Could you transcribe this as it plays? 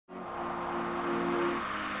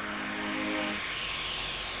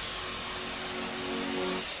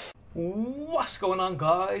What's going on,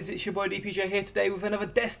 guys? It's your boy DPJ here today with another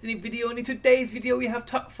Destiny video, and in today's video we have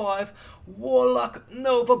top 5 Warlock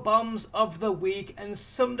Nova bombs of the week, and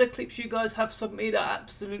some of the clips you guys have submitted are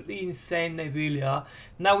absolutely insane. They really are.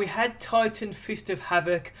 Now, we had Titan Fist of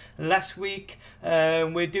Havoc last week.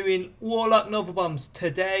 We're doing Warlock Nova bombs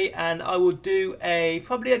today, and I will do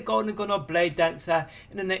probably a Golden Gun or Blade Dancer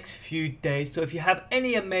in the next few days. So if you have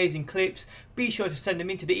any amazing clips, be sure to send them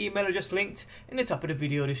into the email address linked in the top of the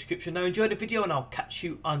video description. Now enjoy the video and I'll catch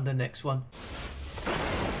you on the next one.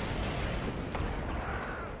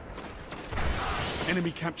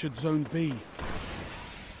 Enemy captured Zone B.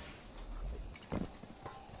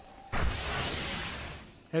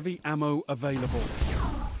 Heavy ammo available.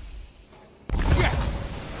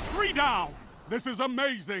 Yes! 3 down! This is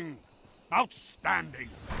amazing! Outstanding!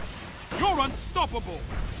 You're unstoppable!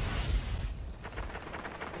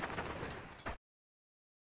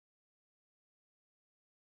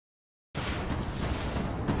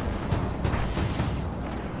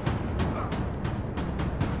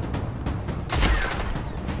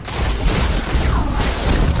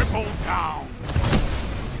 Triple down!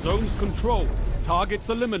 Zones controlled. Targets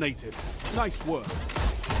eliminated. Nice work.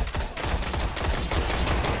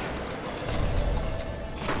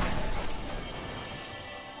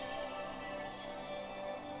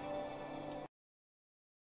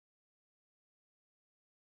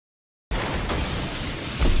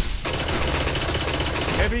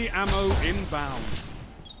 Heavy ammo inbound.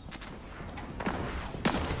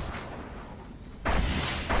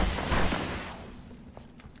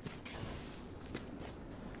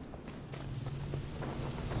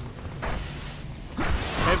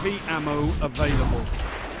 Heavy ammo available.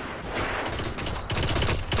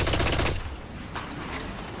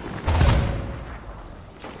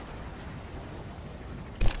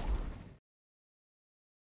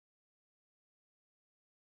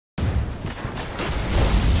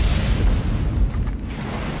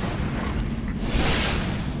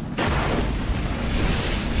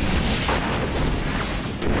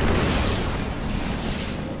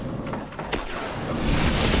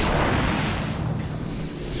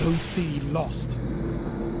 Zone C lost.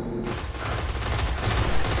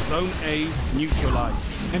 Zone A neutralized.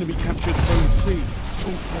 Enemy captured Zone C. 2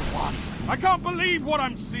 for 1. I can't believe what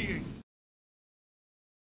I'm seeing!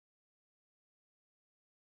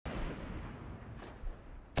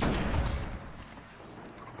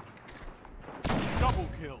 Double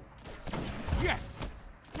kill. Yes!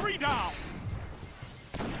 3 down!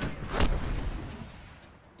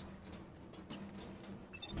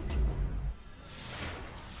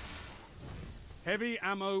 Heavy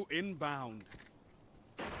ammo inbound.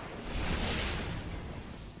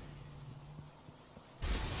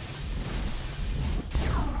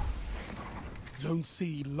 Zone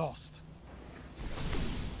C lost.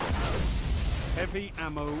 Heavy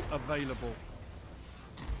ammo available.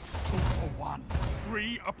 2 for 1.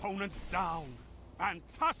 3 opponents down.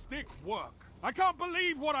 Fantastic work. I can't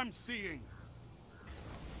believe what I'm seeing.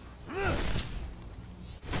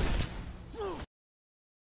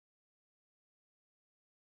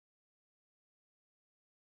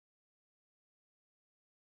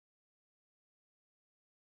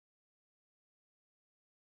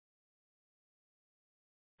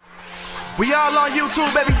 We all on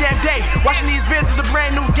YouTube every damn day, watching these vids of the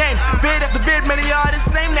brand new games. Vid after vid, many are the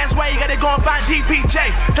same, that's why you gotta go and find DPJ.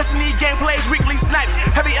 Destiny gameplays, weekly snipes,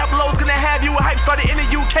 heavy uploads, gonna have you a hype. Started in the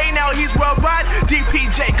UK, now he's worldwide.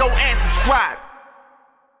 DPJ, go and subscribe.